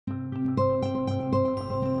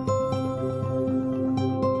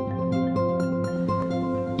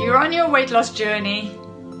you're on your weight loss journey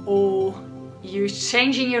or you're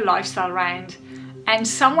changing your lifestyle around and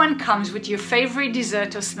someone comes with your favorite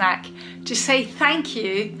dessert or snack to say thank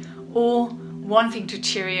you or wanting to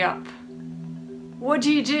cheer you up, what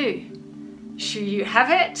do? Should you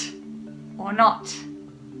have it or not?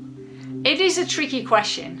 It is a tricky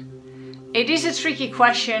question. It is a tricky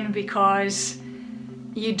question because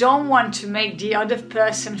you don't want to make the other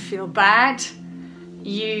person feel bad.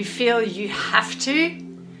 You feel you have to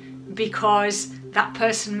because that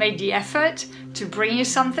person made the effort to bring you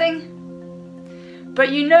something.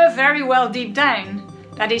 But you know very well deep down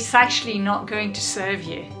that it's actually not going to serve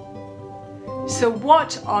you. So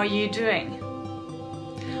what are you doing?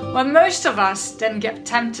 Well, most of us then get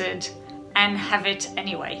tempted and have it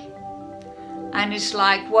anyway. And it's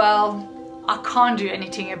like, well, I can't do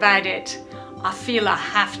anything about it. I feel I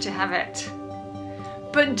have to have it.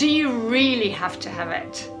 But do you really have to have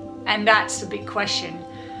it? And that's the big question.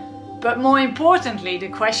 But more importantly, the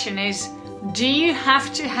question is, do you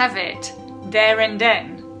have to have it there and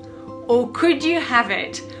then? Or could you have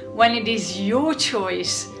it when it is your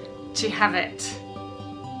choice to have it?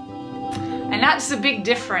 And that's the big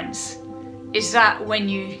difference, is that when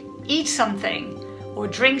you eat something or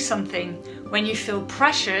drink something, when you feel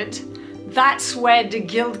pressured, that's where the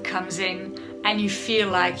guilt comes in and you feel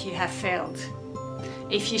like you have failed.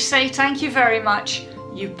 If you say thank you very much,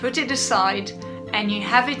 you put it aside and you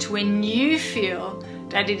have it when you feel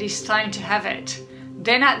that it is time to have it,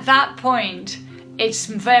 then at that point it's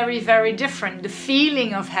very, very different. The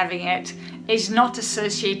feeling of having it is not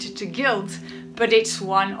associated to guilt, but it's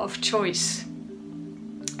one of choice.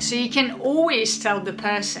 So you can always tell the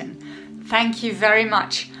person, thank you very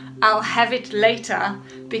much, I'll have it later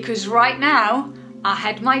because right now I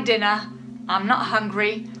had my dinner, I'm not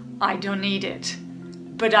hungry, I don't need it.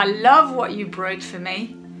 But I love what you brought for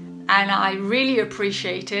me and I really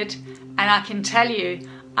appreciate it, and I can tell you,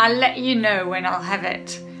 I'll let you know when I'll have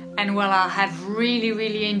it, and well, I have really,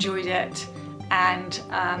 really enjoyed it, and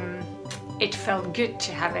it felt good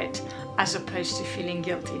to have it as opposed to feeling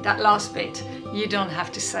guilty. That last bit you don't have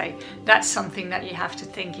to say, that's something that you have to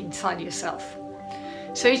think inside yourself.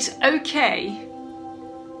 So it's okay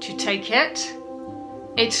to take it.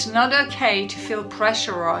 It's not okay to feel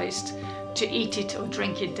pressurized to eat it or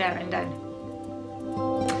drink it there and then.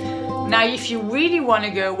 Now, if you really want to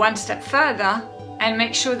go one step further and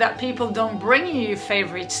make sure that people don't bring you your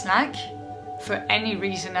favorite snack for any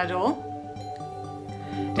reason at all,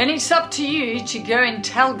 then it's up to you to go and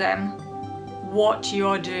tell them what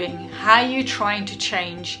you're doing, how you're trying to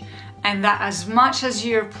change, and that as much as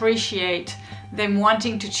you appreciate them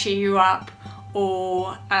wanting to cheer you up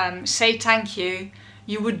or say thank you,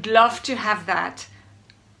 you would love to have that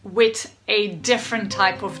with a different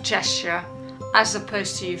type of gesture as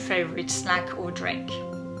opposed to your favorite snack or drink.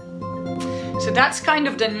 So that's kind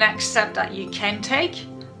of the next step that you can take,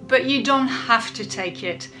 but you don't have to take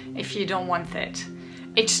it if you don't want it.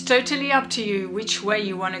 It's totally up to you which way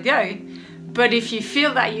you want to go, but if you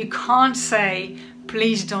feel that you can't say,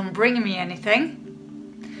 please don't bring me anything,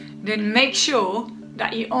 then make sure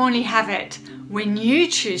that you only have it when you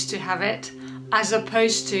choose to have it, as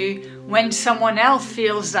opposed to when someone else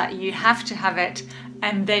feels that you have to have it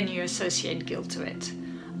and then you associate guilt to it.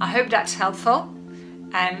 I hope that's helpful,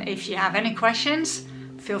 and if you have any questions,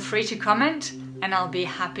 feel free to comment and I'll be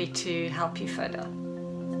happy to help you further.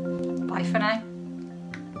 Bye for now.